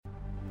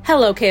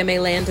Hello,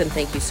 KMA Land, and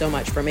thank you so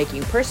much for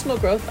making personal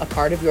growth a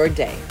part of your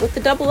day with the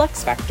Double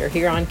X Factor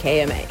here on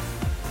KMA.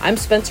 I'm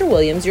Spencer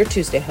Williams, your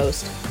Tuesday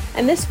host,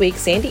 and this week,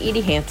 Sandy Edie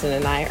Hansen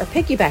and I are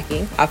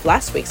piggybacking off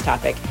last week's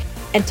topic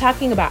and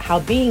talking about how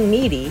being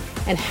needy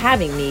and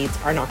having needs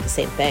are not the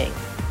same thing.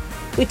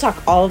 We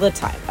talk all the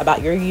time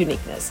about your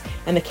uniqueness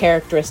and the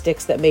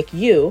characteristics that make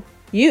you,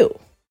 you.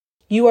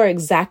 You are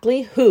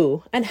exactly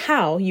who and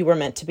how you were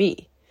meant to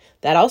be.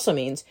 That also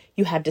means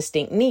you have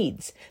distinct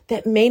needs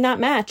that may not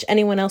match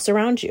anyone else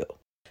around you.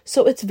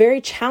 So it's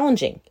very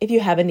challenging if you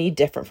have a need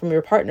different from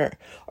your partner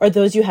or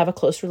those you have a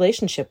close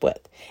relationship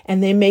with,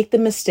 and they make the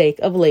mistake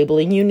of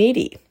labeling you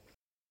needy.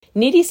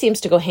 Needy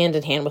seems to go hand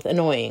in hand with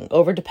annoying,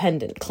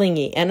 overdependent,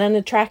 clingy, and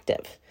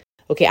unattractive.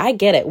 Okay, I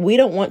get it. We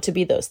don't want to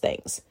be those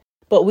things,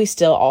 but we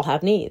still all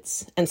have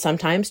needs. And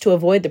sometimes to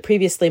avoid the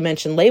previously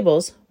mentioned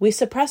labels, we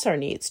suppress our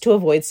needs to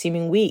avoid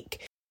seeming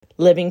weak,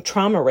 living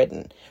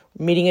trauma-ridden,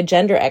 meeting a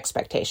gender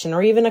expectation,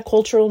 or even a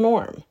cultural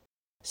norm.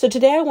 So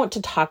today I want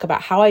to talk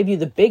about how I view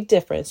the big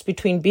difference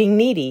between being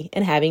needy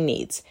and having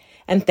needs.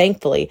 And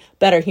thankfully,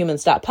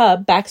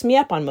 BetterHumans.pub backs me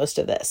up on most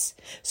of this.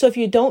 So if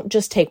you don't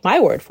just take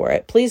my word for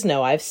it, please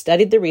know I've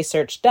studied the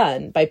research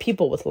done by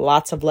people with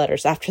lots of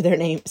letters after their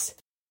names.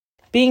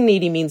 Being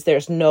needy means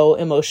there's no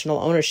emotional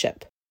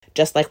ownership.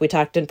 Just like we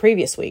talked in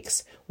previous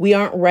weeks, we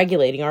aren't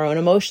regulating our own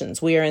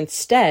emotions. We are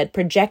instead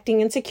projecting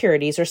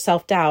insecurities or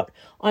self-doubt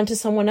onto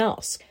someone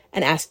else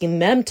and asking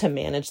them to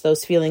manage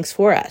those feelings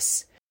for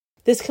us.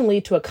 This can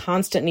lead to a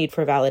constant need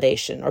for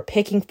validation or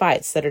picking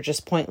fights that are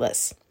just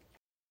pointless.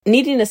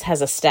 Neediness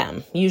has a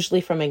stem,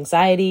 usually from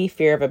anxiety,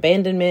 fear of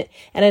abandonment,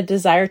 and a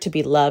desire to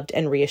be loved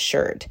and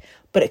reassured.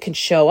 But it can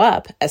show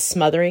up as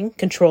smothering,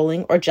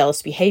 controlling, or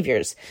jealous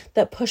behaviors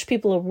that push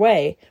people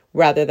away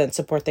rather than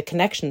support the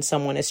connection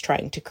someone is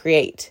trying to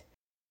create.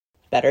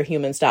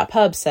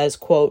 BetterHumans.pub says,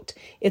 quote,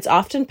 "It's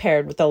often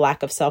paired with a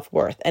lack of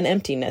self-worth and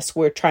emptiness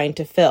we're trying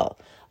to fill,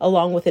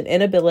 along with an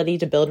inability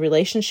to build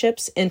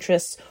relationships,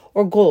 interests,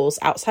 or goals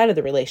outside of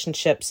the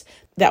relationships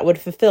that would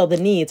fulfill the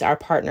needs our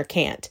partner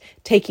can't,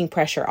 taking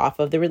pressure off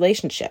of the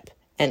relationship,"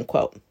 end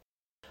quote.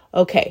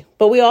 Okay,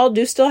 but we all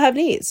do still have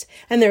needs,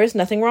 and there is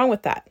nothing wrong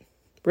with that.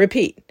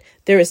 Repeat,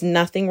 there is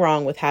nothing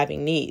wrong with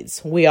having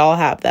needs. We all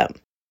have them.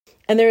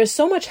 And there is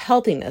so much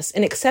healthiness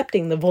in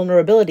accepting the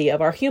vulnerability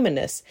of our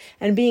humanness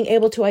and being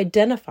able to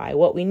identify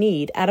what we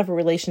need out of a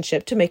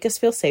relationship to make us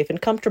feel safe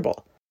and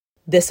comfortable.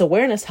 This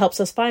awareness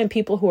helps us find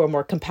people who are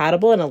more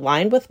compatible and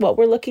aligned with what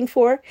we're looking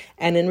for,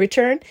 and in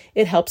return,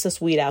 it helps us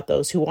weed out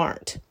those who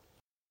aren't.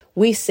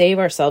 We save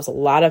ourselves a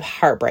lot of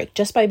heartbreak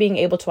just by being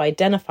able to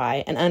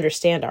identify and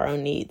understand our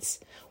own needs.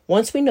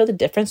 Once we know the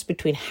difference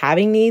between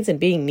having needs and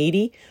being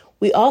needy,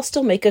 we all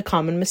still make a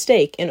common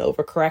mistake in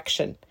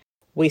overcorrection.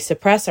 We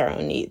suppress our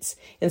own needs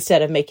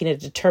instead of making a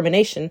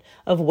determination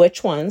of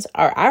which ones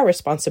are our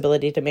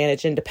responsibility to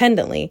manage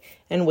independently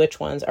and which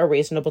ones are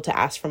reasonable to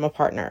ask from a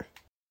partner.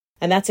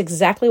 And that's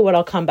exactly what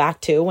I'll come back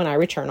to when I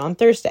return on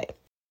Thursday.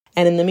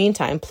 And in the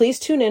meantime, please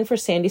tune in for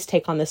Sandy's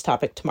take on this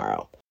topic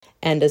tomorrow.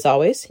 And as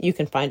always, you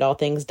can find all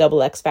things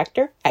Double X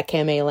Factor at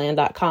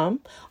KMAland.com,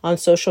 on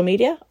social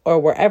media, or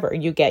wherever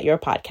you get your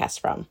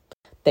podcast from.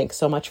 Thanks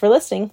so much for listening.